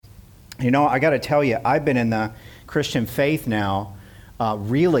I got to tell you, I've been in the Christian faith now,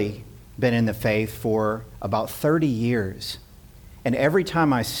 really been in the faith for about 30 years. And every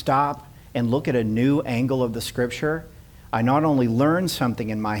time I stop and look at a new angle of the Scripture, I not only learn something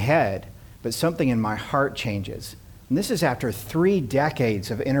in my head, but something in my heart changes. And this is after 3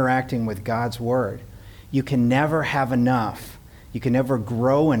 decades of interacting with God's Word. You can never have enough. You can never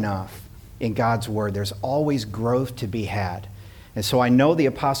grow enough in God's Word. There's always growth to be had. And so I know the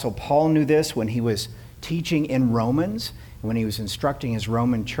Apostle Paul knew this when he was teaching in Romans, when he was instructing his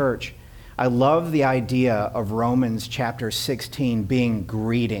Roman church. I love the idea of Romans chapter 16 being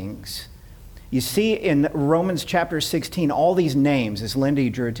greetings. You see in Romans chapter 16 all these names, as Lindy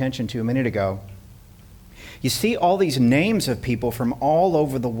drew attention to a minute ago. You see all these names of people from all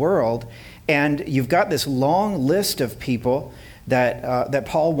over the world, and you've got this long list of people that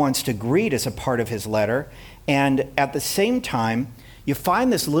Paul wants to greet as a part of his letter. And at the same time, you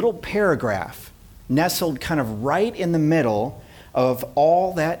find this little paragraph nestled kind of right in the middle of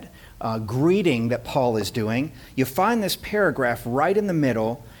all that greeting that Paul is doing. You find this paragraph right in the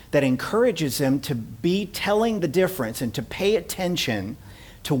middle that encourages them to be telling the difference and to pay attention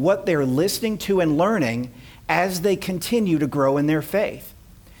to what they're listening to and learning as they continue to grow in their faith.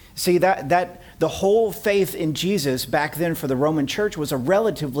 See, that the whole faith in Jesus back then for the Roman church was a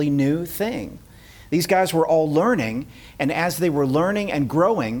relatively new thing. These guys were all learning, and as they were learning and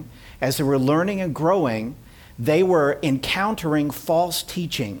growing, they were encountering false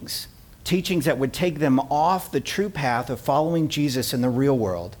teachings that would take them off the true path of following Jesus in the real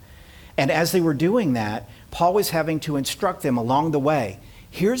world. And as they were doing that, Paul was having to instruct them along the way.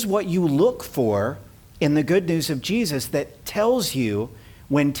 Here's what you look for in the good news of Jesus that tells you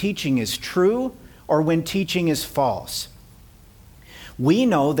when teaching is true or when teaching is false. We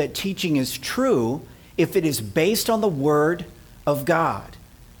know that teaching is true if it is based on the Word of God.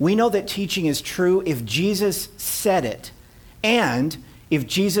 We know that teaching is true if Jesus said it and if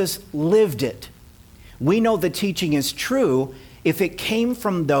Jesus lived it. We know that teaching is true if it came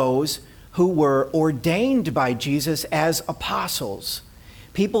from those who were ordained by Jesus as apostles,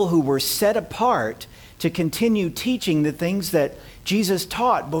 people who were set apart to continue teaching the things that Jesus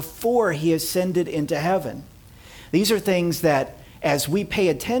taught before he ascended into heaven. These are things that, as we pay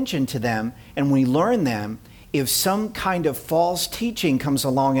attention to them and we learn them, if some kind of false teaching comes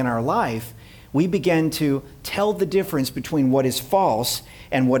along in our life, we begin to tell the difference between what is false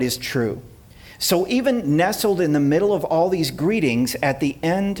and what is true. So even nestled in the middle of all these greetings at the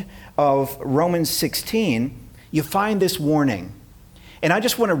end of Romans 16, you find this warning. And I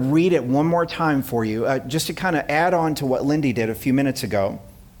just want to read it one more time for you, just to kind of add on to what Lindy did a few minutes ago.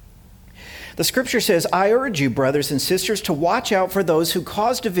 The scripture says, "I urge you, brothers and sisters, to watch out for those who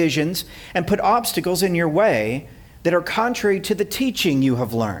cause divisions and put obstacles in your way that are contrary to the teaching you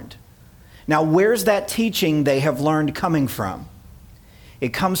have learned." Now, where's that teaching they have learned coming from?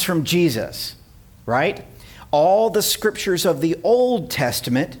 It comes from Jesus, right? All the scriptures of the Old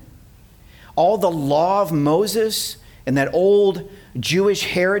Testament, all the law of Moses and that old Jewish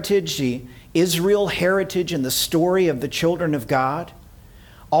heritage, the Israel heritage and the story of the children of God,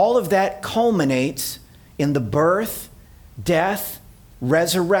 all of that culminates in the birth, death,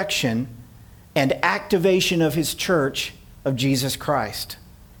 resurrection, and activation of his church of Jesus Christ.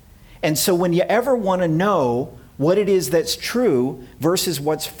 And so when you ever want to know what it is that's true versus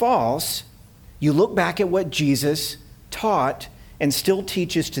what's false, you look back at what Jesus taught and still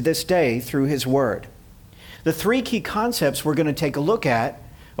teaches to this day through his word. The 3 key concepts we're going to take a look at,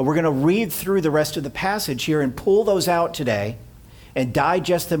 and we're going to read through the rest of the passage here and pull those out today and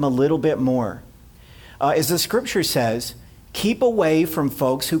digest them a little bit more. As the scripture says, keep away from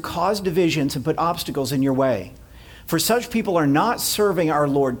folks who cause divisions and put obstacles in your way. For such people are not serving our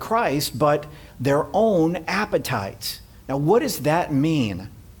Lord Christ, but their own appetites. Now, what does that mean?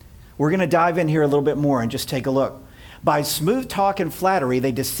 We're going to dive in here a little bit more and just take a look. By smooth talk and flattery,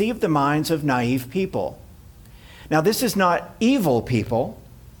 they deceive the minds of naive people. Now, this is not evil people.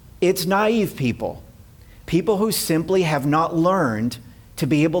 It's naive people. People who simply have not learned to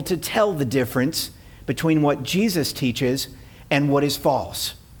be able to tell the difference between what Jesus teaches and what is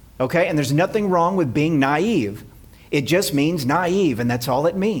false. Okay? And there's nothing wrong with being naive. It just means naive, and that's all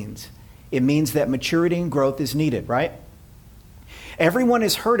it means. It means that maturity and growth is needed, right? Everyone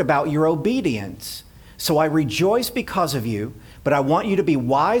has heard about your obedience, so I rejoice because of you, but I want you to be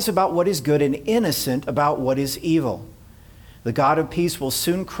wise about what is good and innocent about what is evil. The God of peace will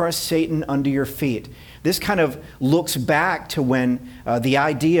soon crush Satan under your feet. This kind of looks back to when the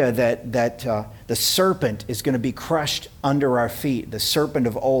idea that the serpent is going to be crushed under our feet, the serpent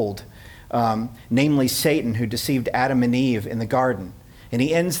of old, namely Satan, who deceived Adam and Eve in the garden. And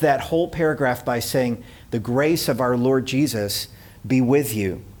he ends that whole paragraph by saying, "The grace of our Lord Jesus be with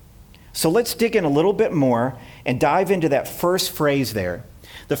you." So let's dig in a little bit more and dive into that first phrase there.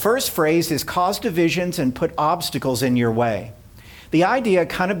 The first phrase is cause divisions and put obstacles in your way. The idea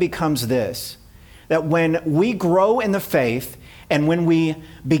kind of becomes this, that when we grow in the faith and when we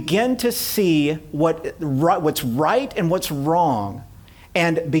begin to see what's right and what's wrong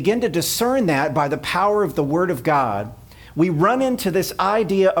and begin to discern that by the power of the Word of God, we run into this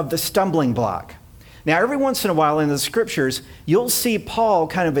idea of the stumbling block. Now, every once in a while in the scriptures, you'll see Paul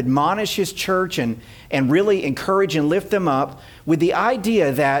kind of admonish his church and really encourage and lift them up with the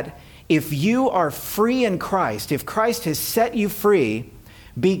idea that if you are free in Christ, if Christ has set you free,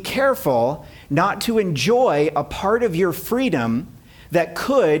 be careful not to enjoy a part of your freedom that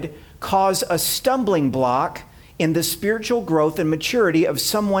could cause a stumbling block in the spiritual growth and maturity of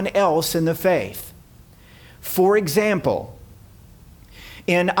someone else in the faith. For example,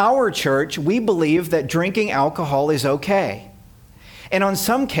 in our church, we believe that drinking alcohol is okay. And on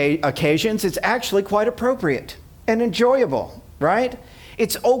some occasions, it's actually quite appropriate and enjoyable, right?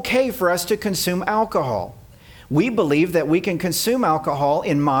 It's okay for us to consume alcohol. We believe that we can consume alcohol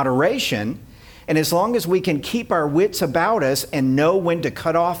in moderation, and as long as we can keep our wits about us and know when to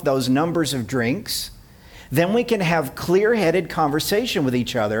cut off those numbers of drinks, then we can have clear-headed conversation with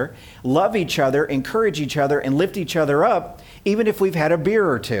each other, love each other, encourage each other, and lift each other up, even if we've had a beer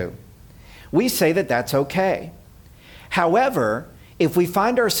or two. We say that that's okay. However, if we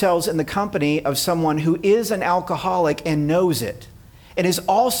find ourselves in the company of someone who is an alcoholic and knows it, and is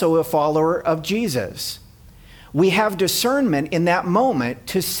also a follower of Jesus, we have discernment in that moment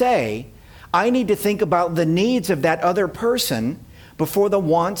to say, I need to think about the needs of that other person before the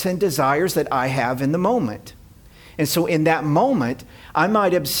wants and desires that I have in the moment. And so in that moment, I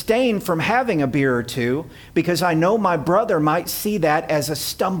might abstain from having a beer or two because I know my brother might see that as a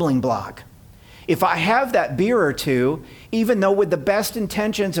stumbling block. If I have that beer or two, even though with the best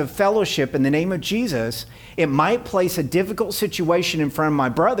intentions of fellowship in the name of Jesus, it might place a difficult situation in front of my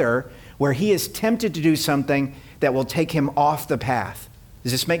brother where he is tempted to do something that will take him off the path.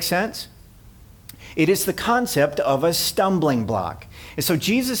 Does this make sense? It is the concept of a stumbling block. And so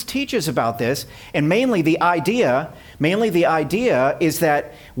Jesus teaches about this, and mainly the idea is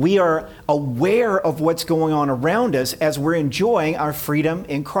that we are aware of what's going on around us as we're enjoying our freedom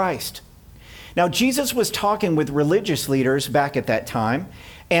in Christ. Now, Jesus was talking with religious leaders back at that time,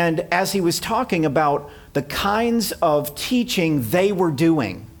 and as he was talking about the kinds of teaching they were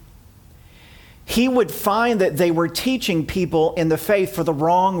doing, he would find that they were teaching people in the faith for the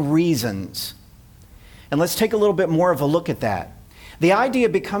wrong reasons. And let's take a little bit more of a look at that. The idea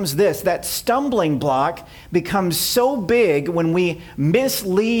becomes this, that stumbling block becomes so big when we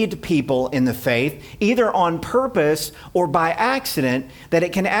mislead people in the faith, either on purpose or by accident, that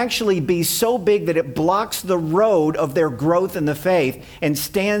it can actually be so big that it blocks the road of their growth in the faith and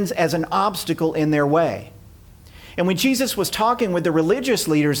stands as an obstacle in their way. And when Jesus was talking with the religious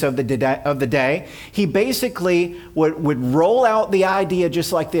leaders of the day, he basically would roll out the idea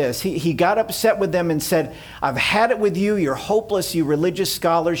just like this. He got upset with them and said, I've had it with you. You're hopeless, you religious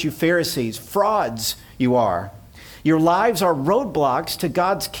scholars, you Pharisees. Frauds you are. Your lives are roadblocks to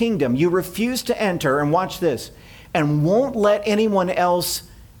God's kingdom. You refuse to enter, and watch this, and won't let anyone else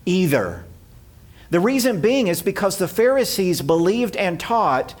either. The reason being is because the Pharisees believed and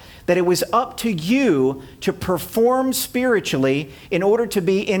taught that it was up to you to perform spiritually in order to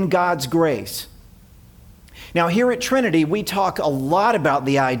be in God's grace. Now, here at Trinity, we talk a lot about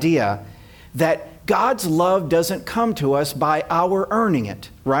the idea that God's love doesn't come to us by our earning it,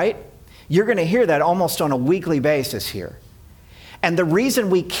 right? You're going to hear that almost on a weekly basis here. And the reason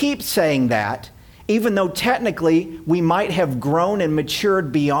we keep saying that, even though technically we might have grown and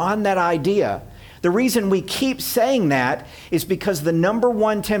matured beyond that idea, the reason we keep saying that is because the number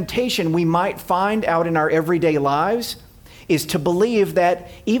one temptation we might find out in our everyday lives is to believe that,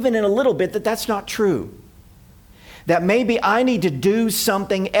 even in a little bit, that that's not true. That maybe I need to do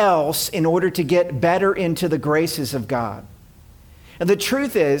something else in order to get better into the graces of God. And the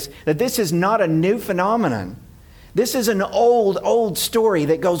truth is that this is not a new phenomenon. This is an old story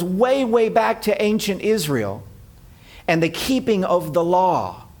that goes way, way back to ancient Israel and the keeping of the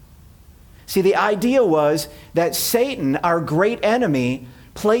law. See, the idea was that Satan, our great enemy,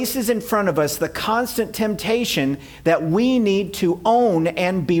 places in front of us the constant temptation that we need to own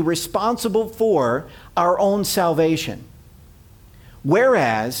and be responsible for our own salvation.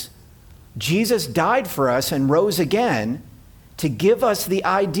 Whereas Jesus died for us and rose again to give us the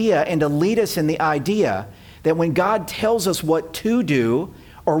idea and to lead us in the idea that when God tells us what to do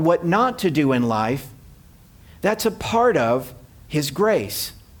or what not to do in life, that's a part of His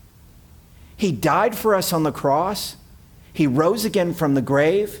grace. He died for us on the cross. He rose again from the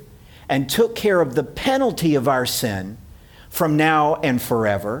grave and took care of the penalty of our sin from now and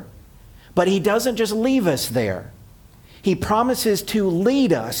forever. But he doesn't just leave us there. He promises to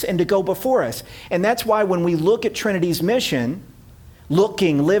lead us and to go before us. And that's why when we look at Trinity's mission,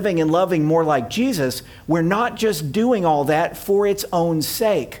 looking, living, and loving more like Jesus, we're not just doing all that for its own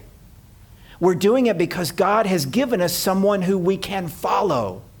sake. We're doing it because God has given us someone who we can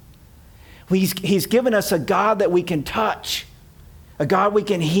follow. He's given us a God that we can touch, a God we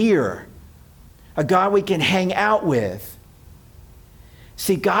can hear, a God we can hang out with.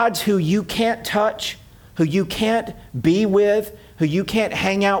 See, gods who you can't touch, who you can't be with, who you can't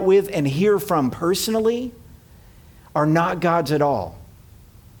hang out with and hear from personally, are not gods at all.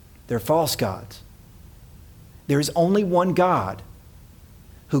 They're false gods. There's only one God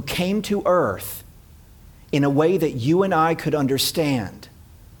who came to earth in a way that you and I could understand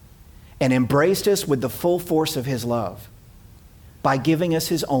and embraced us with the full force of his love by giving us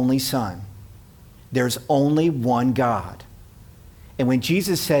his only Son. There's only one God. And when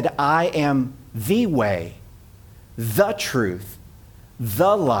Jesus said, I am the way, the truth,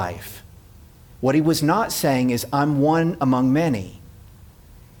 the life, what he was not saying is, I'm one among many.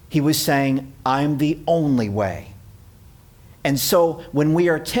 He was saying, I'm the only way. And so when we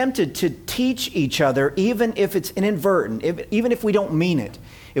are tempted to teach each other, even if it's inadvertent, even if we don't mean it,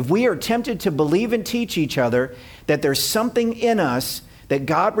 if we are tempted to believe and teach each other that there's something in us that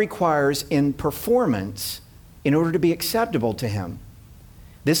God requires in performance in order to be acceptable to him,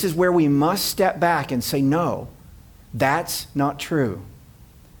 this is where we must step back and say, no, that's not true.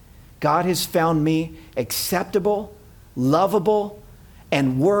 God has found me acceptable, lovable,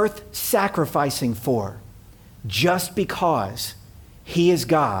 and worth sacrificing for, just because he is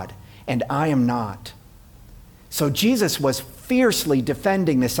God and I am not. So Jesus was fiercely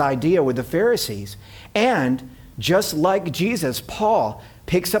defending this idea with the Pharisees. And just like Jesus, Paul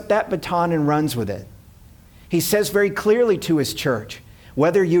picks up that baton and runs with it. He says very clearly to his church,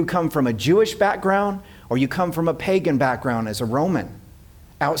 whether you come from a Jewish background or you come from a pagan background as a Roman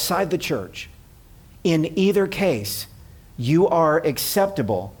outside the church, in either case, you are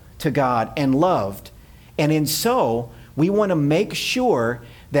acceptable to God and loved. And in so, we want to make sure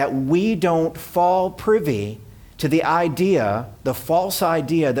that we don't fall privy to the idea, the false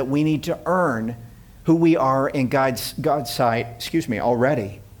idea that we need to earn who we are in God's sight,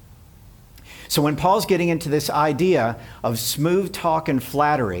 already. So when Paul's getting into this idea of smooth talk and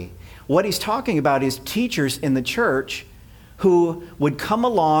flattery, what he's talking about is teachers in the church who would come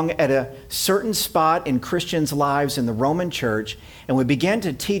along at a certain spot in Christians' lives in the Roman church and would begin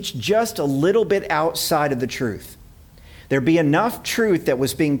to teach just a little bit outside of the truth. There'd be enough truth that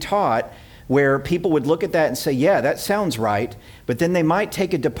was being taught where people would look at that and say, yeah, that sounds right, but then they might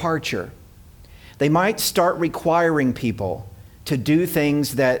take a departure. They might start requiring people to do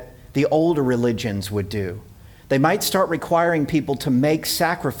things that the older religions would do. They might start requiring people to make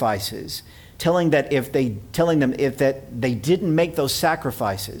sacrifices, telling them if they didn't make those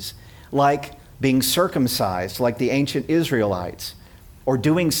sacrifices, like being circumcised, like the ancient Israelites, or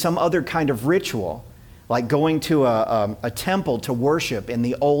doing some other kind of ritual, like going to a temple to worship in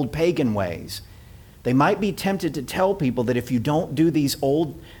the old pagan ways. They might be tempted to tell people that if you don't do these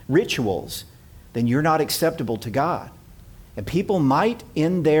old rituals, then you're not acceptable to God. And people might,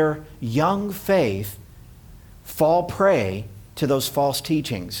 in their young faith, fall prey to those false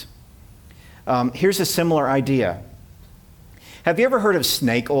teachings. Here's a similar idea. Have you ever heard of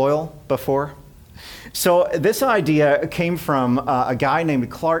snake oil before? So this idea came from a guy named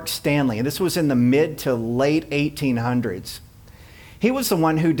Clark Stanley, and this was in the mid to late 1800s. He was the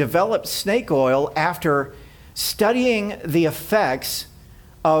one who developed snake oil after studying the effects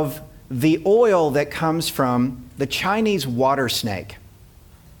of the oil that comes from the Chinese water snake.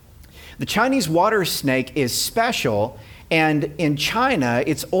 The Chinese water snake is special, and in China,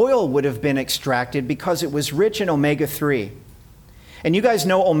 its oil would have been extracted because it was rich in omega-3. And you guys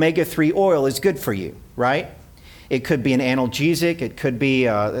know omega-3 oil is good for you, right? It could be an analgesic. It could be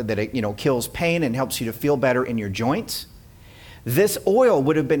that it kills pain and helps you to feel better in your joints. This oil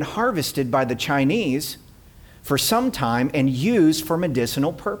would have been harvested by the Chinese for some time and used for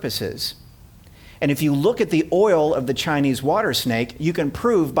medicinal purposes. And if you look at the oil of the Chinese water snake, you can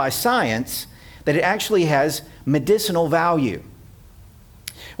prove by science that it actually has medicinal value.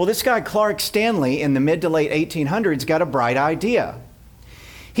 Well, this guy Clark Stanley in the mid to late 1800s got a bright idea.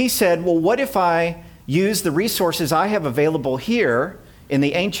 He said, well, what if I use the resources I have available here in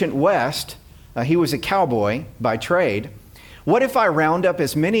the ancient West? He was a cowboy by trade. What if I round up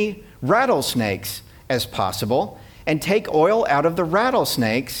as many rattlesnakes as possible and take oil out of the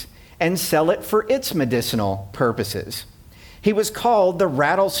rattlesnakes and sell it for its medicinal purposes. He was called the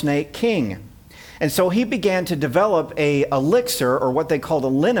Rattlesnake King. And so he began to develop a elixir, or what they called a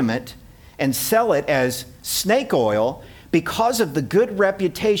liniment, and sell it as snake oil because of the good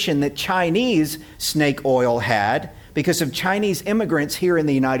reputation that Chinese snake oil had, because of Chinese immigrants here in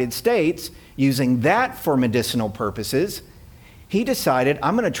the United States using that for medicinal purposes. He decided,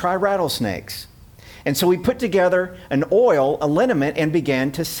 I'm going to try rattlesnakes. And so he put together an oil, a liniment, and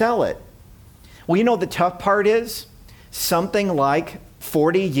began to sell it. Well, you know the tough part is, something like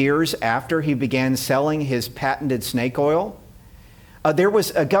 40 years after he began selling his patented snake oil, there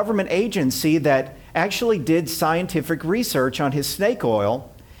was a government agency that actually did scientific research on his snake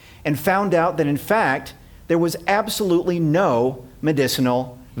oil and found out that, in fact, there was absolutely no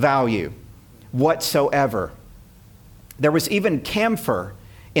medicinal value whatsoever. There was even camphor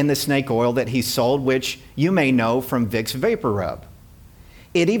in the snake oil that he sold, which you may know from Vicks Vapor Rub.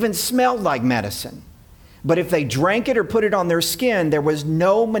 It even smelled like medicine. But if they drank it or put it on their skin, there was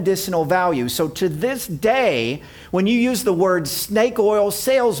no medicinal value. So to this day, when you use the word snake oil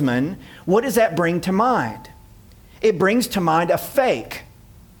salesman, what does that bring to mind? It brings to mind a fake.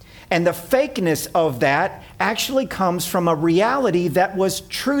 And the fakeness of that actually comes from a reality that was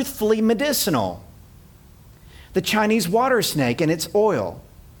truthfully medicinal. The Chinese water snake and its oil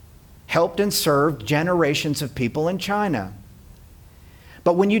helped and served generations of people in China.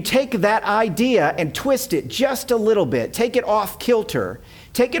 But when you take that idea and twist it just a little bit, take it off kilter,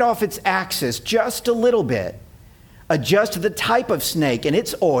 take it off its axis just a little bit, adjust the type of snake and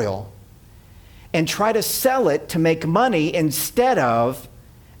its oil, and try to sell it to make money instead of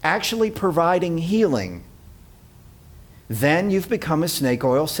actually providing healing, then you've become a snake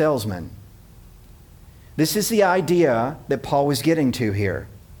oil salesman. This is the idea that Paul was getting to here.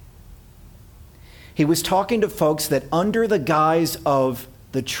 He was talking to folks that under the guise of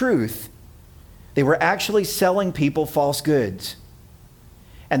the truth, they were actually selling people false goods.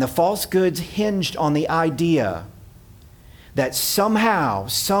 And the false goods hinged on the idea that somehow,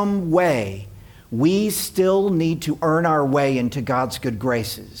 some way, we still need to earn our way into God's good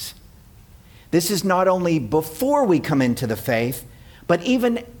graces. This is not only before we come into the faith, but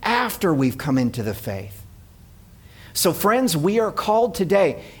even after we've come into the faith. So friends, we are called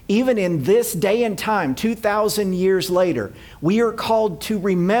today, even in this day and time, 2,000 years later, we are called to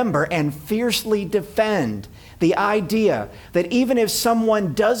remember and fiercely defend the idea that even if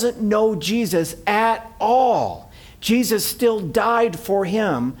someone doesn't know Jesus at all, Jesus still died for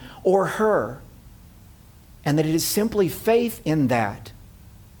him or her. And that it is simply faith in that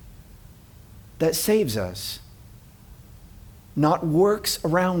that saves us, not works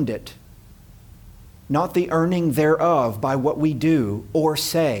around it, not the earning thereof by what we do or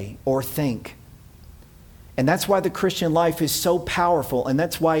say or think. And that's why the Christian life is so powerful, and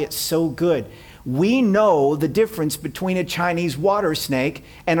that's why it's so good. We know the difference between a Chinese water snake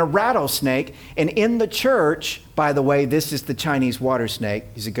and a rattlesnake. And in the church, by the way, this is the Chinese water snake.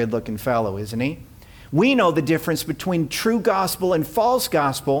 He's a good-looking fellow, isn't he? We know the difference between true gospel and false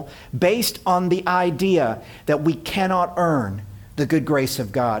gospel based on the idea that we cannot earn the good grace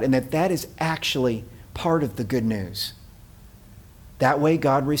of God, and that is actually part of the good news. That way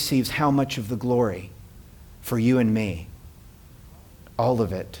God receives how much of the glory for you and me? All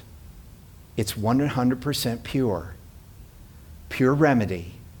of it. It's 100% pure. Pure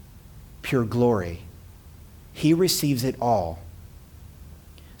remedy. Pure glory. He receives it all.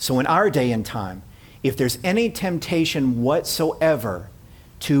 So in our day and time, if there's any temptation whatsoever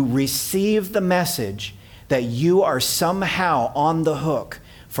to receive the message that you are somehow on the hook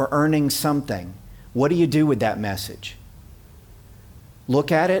for earning something, what do you do with that message?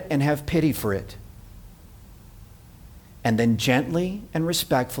 Look at it and have pity for it. And then gently and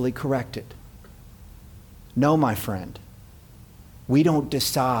respectfully correct it. No, my friend, we don't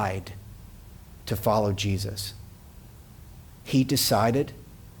decide to follow Jesus. He decided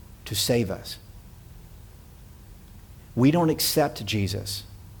to save us. We don't accept Jesus.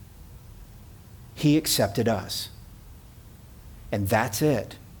 He accepted us. And that's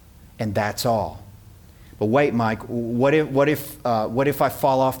it. And that's all. But wait, Mike, what if I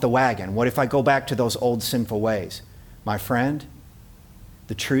fall off the wagon? What if I go back to those old sinful ways? My friend,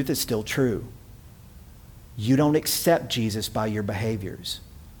 the truth is still true. You don't accept Jesus by your behaviors.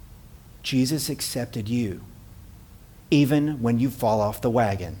 Jesus accepted you, even when you fall off the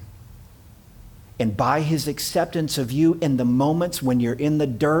wagon. And by his acceptance of you in the moments when you're in the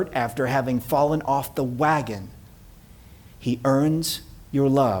dirt after having fallen off the wagon, he earns your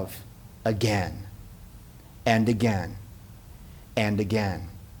love again and again and again.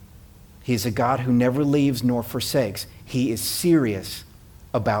 He's a God who never leaves nor forsakes. He is serious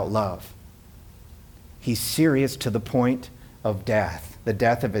about love. He's serious to the point of death, the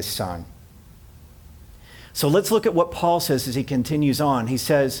death of his Son. So let's look at what Paul says as he continues on. He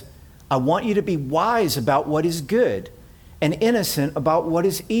says, I want you to be wise about what is good and innocent about what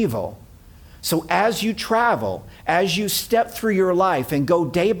is evil. So as you travel, as you step through your life and go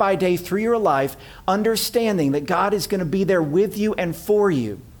day by day through your life, understanding that God is going to be there with you and for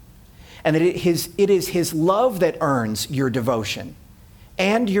you, and that it is his love that earns your devotion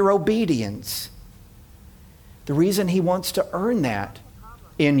and your obedience. The reason he wants to earn that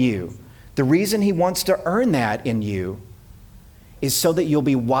in you, the reason he wants to earn that in you is so that you'll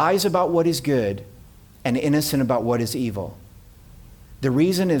be wise about what is good and innocent about what is evil. The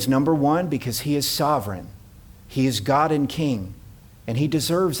reason is, number one, because he is sovereign. He is God and King, and he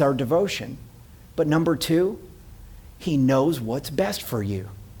deserves our devotion. But number two, he knows what's best for you.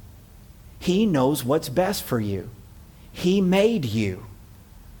 He knows what's best for you. He made you.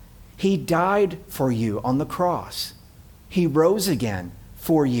 He died for you on the cross. He rose again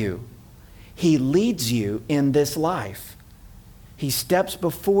for you. He leads you in this life. He steps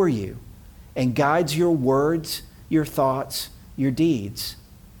before you and guides your words, your thoughts, your deeds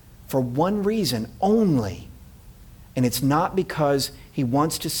for one reason only. And it's not because he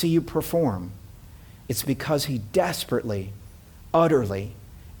wants to see you perform. It's because he desperately, utterly,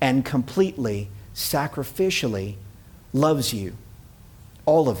 and completely, sacrificially loves you,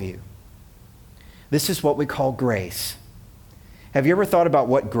 all of you. This is what we call grace. Have you ever thought about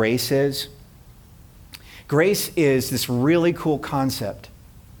what grace is? Grace is this really cool concept.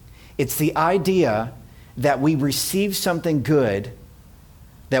 It's the idea that we receive something good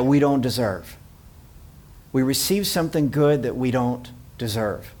that we don't deserve. We receive something good that we don't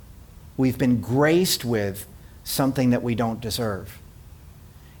deserve. We've been graced with something that we don't deserve.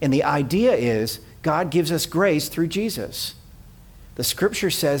 And the idea is God gives us grace through Jesus. The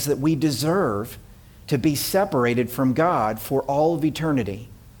scripture says that we deserve to be separated from God for all of eternity.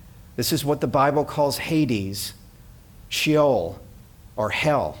 This is what the Bible calls Hades, Sheol, or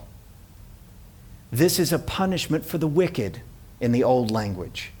hell. This is a punishment for the wicked in the old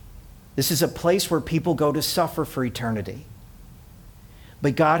language. This is a place where people go to suffer for eternity.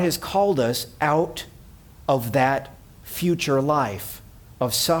 But God has called us out of that future life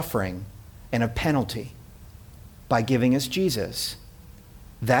of suffering and of penalty by giving us Jesus.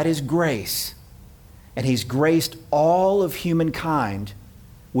 That is grace. And he's graced all of humankind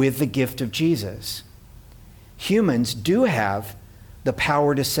with the gift of Jesus. Humans do have the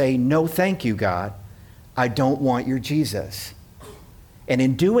power to say, no, thank you, God. I don't want your Jesus. And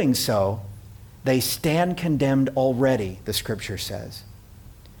in doing so, they stand condemned already, the scripture says.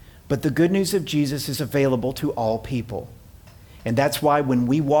 But the good news of Jesus is available to all people. And that's why when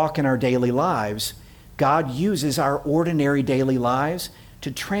we walk in our daily lives, God uses our ordinary daily lives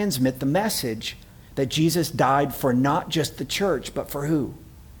to transmit the message that Jesus died for not just the church, but for who?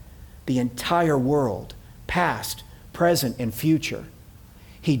 The entire world, past, present, and future.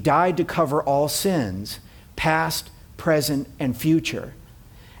 He died to cover all sins, past, present, and future.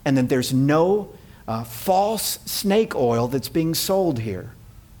 And then there's no false snake oil that's being sold here.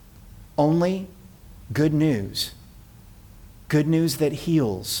 Only good news. Good news that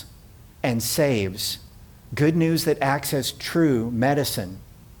heals and saves. Good news that acts as true medicine.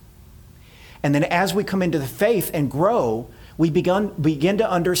 And then as we come into the faith and grow, we begin to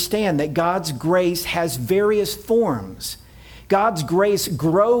understand that God's grace has various forms. God's grace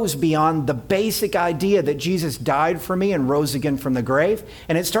grows beyond the basic idea that Jesus died for me and rose again from the grave.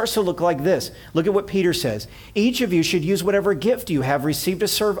 And it starts to look like this. Look at what Peter says. Each of you should use whatever gift you have received to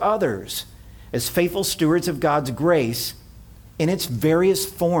serve others as faithful stewards of God's grace in its various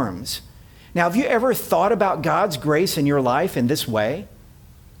forms. Now, have you ever thought about God's grace in your life in this way?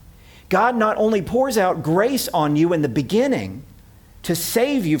 God not only pours out grace on you in the beginning to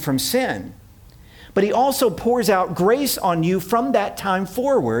save you from sin, but he also pours out grace on you from that time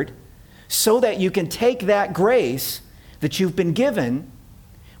forward so that you can take that grace that you've been given,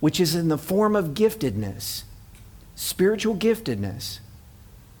 which is in the form of giftedness, spiritual giftedness,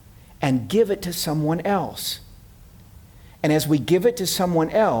 and give it to someone else. And as we give it to someone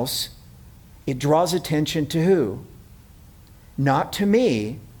else, it draws attention to who? Not to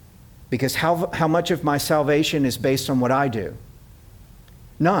me, because how much of my salvation is based on what I do?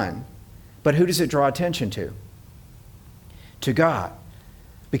 None. But who does it draw attention to? To God.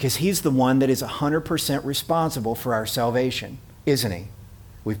 Because he's the one that is 100% responsible for our salvation, isn't he?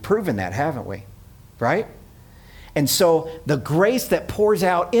 We've proven that, haven't we? Right? And so the grace that pours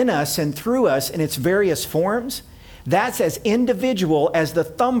out in us and through us in its various forms That's as individual as the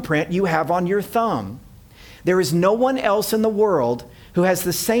thumbprint you have on your thumb. There is no one else in the world who has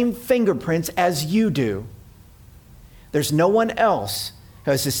the same fingerprints as you do. There's no one else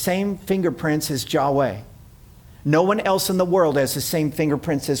who has the same fingerprints as Yahweh. No one else in the world has the same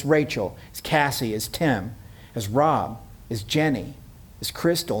fingerprints as Rachel, as Cassie, as Tim, as Rob, as Jenny, as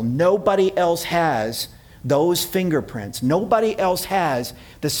Crystal. Nobody else has those fingerprints. Nobody else has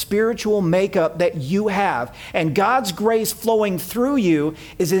the spiritual makeup that you have. And God's grace flowing through you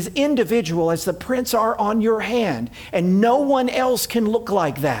is as individual as the prints are on your hand. And no one else can look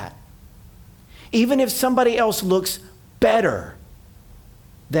like that. Even if somebody else looks better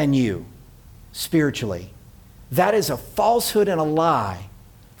than you spiritually, that is a falsehood and a lie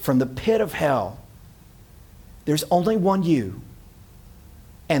from the pit of hell. There's only one you.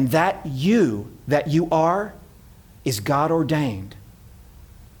 And that you are is God ordained.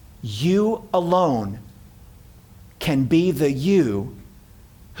 You alone can be the you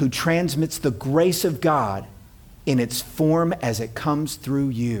who transmits the grace of God in its form as it comes through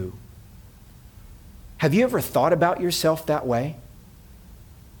you. Have you ever thought about yourself that way?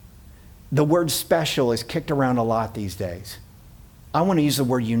 The word special is kicked around a lot these days. I want to use the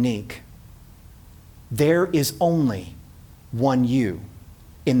word unique. There is only one you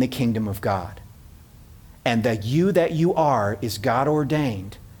in the kingdom of God. And the you that you are is God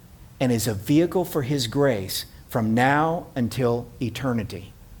ordained and is a vehicle for his grace from now until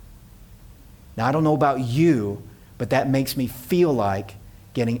eternity. Now, I don't know about you, but that makes me feel like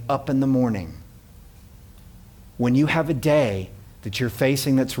getting up in the morning. When you have a day that you're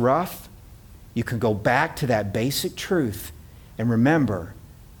facing that's rough, you can go back to that basic truth and remember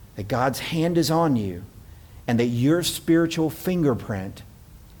that God's hand is on you and that your spiritual fingerprint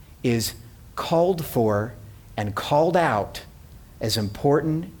is called for and called out as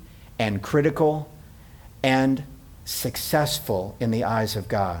important and critical and successful in the eyes of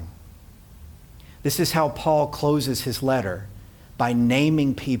God. This is how Paul closes his letter, by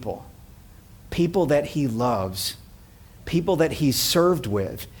naming people that he loves, people that he's served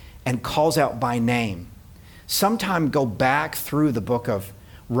with, and calls out by name. Sometime go back through the book of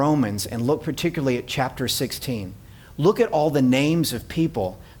Romans and look particularly at chapter 16. Look at all the names of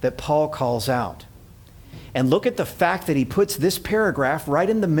people that Paul calls out. And look at the fact that he puts this paragraph right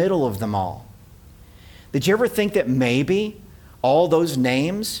in the middle of them all. Did you ever think that maybe all those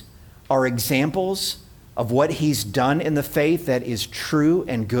names are examples of what he's done in the faith that is true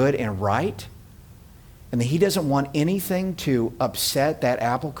and good and right? And that he doesn't want anything to upset that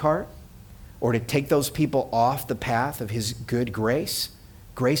apple cart or to take those people off the path of his good grace,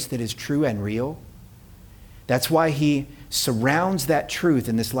 grace that is true and real? That's why he surrounds that truth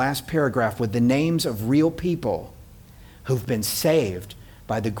in this last paragraph with the names of real people who've been saved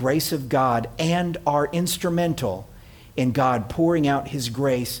by the grace of God and are instrumental in God pouring out his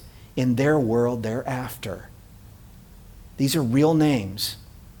grace in their world thereafter. These are real names.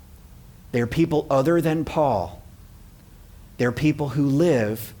 They're people other than Paul. They're people who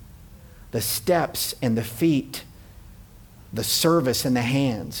live the steps and the feet, the service and the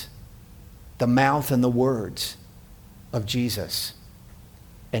hands, the mouth and the words of Jesus.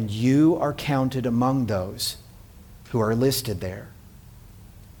 And you are counted among those who are listed there.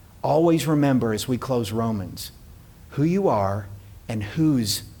 Always remember as we close Romans, who you are and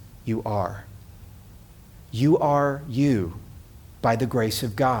whose you are. You are you by the grace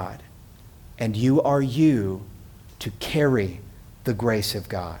of God, and you are you to carry the grace of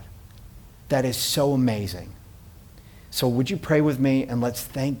God. That is so amazing. So would you pray with me, and let's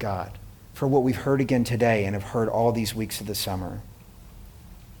thank God for what we've heard again today and have heard all these weeks of the summer.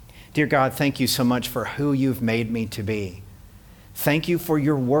 Dear God, thank you so much for who you've made me to be. Thank you for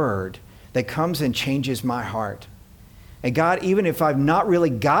your word that comes and changes my heart. And God, even if I've not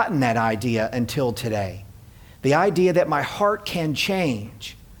really gotten that idea until today, the idea that my heart can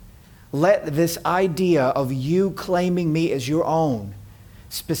change, let this idea of you claiming me as your own,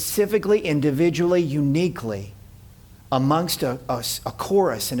 specifically, individually, uniquely, amongst a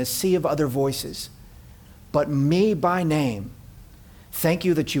chorus and a sea of other voices, but me by name. Thank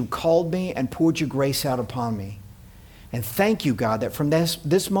you that you called me and poured your grace out upon me. And thank you, God, that from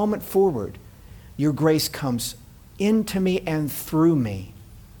this moment forward, your grace comes into me and through me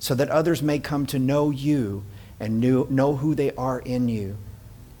so that others may come to know you and know who they are in you.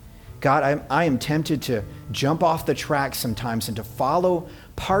 God, I am tempted to jump off the track sometimes and to follow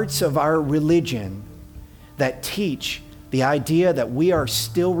parts of our religion that teach the idea that we are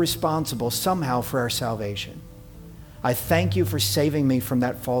still responsible somehow for our salvation. I thank you for saving me from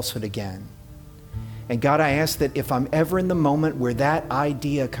that falsehood again. And God, I ask that if I'm ever in the moment where that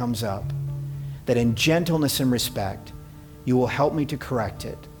idea comes up, that in gentleness and respect, you will help me to correct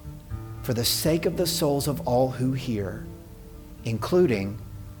it for the sake of the souls of all who hear, including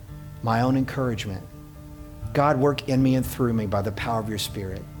my own encouragement. God, work in me and through me by the power of your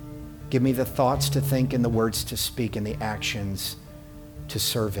Spirit. Give me the thoughts to think and the words to speak and the actions to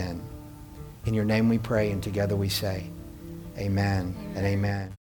serve in. In your name we pray, and together we say, amen and amen.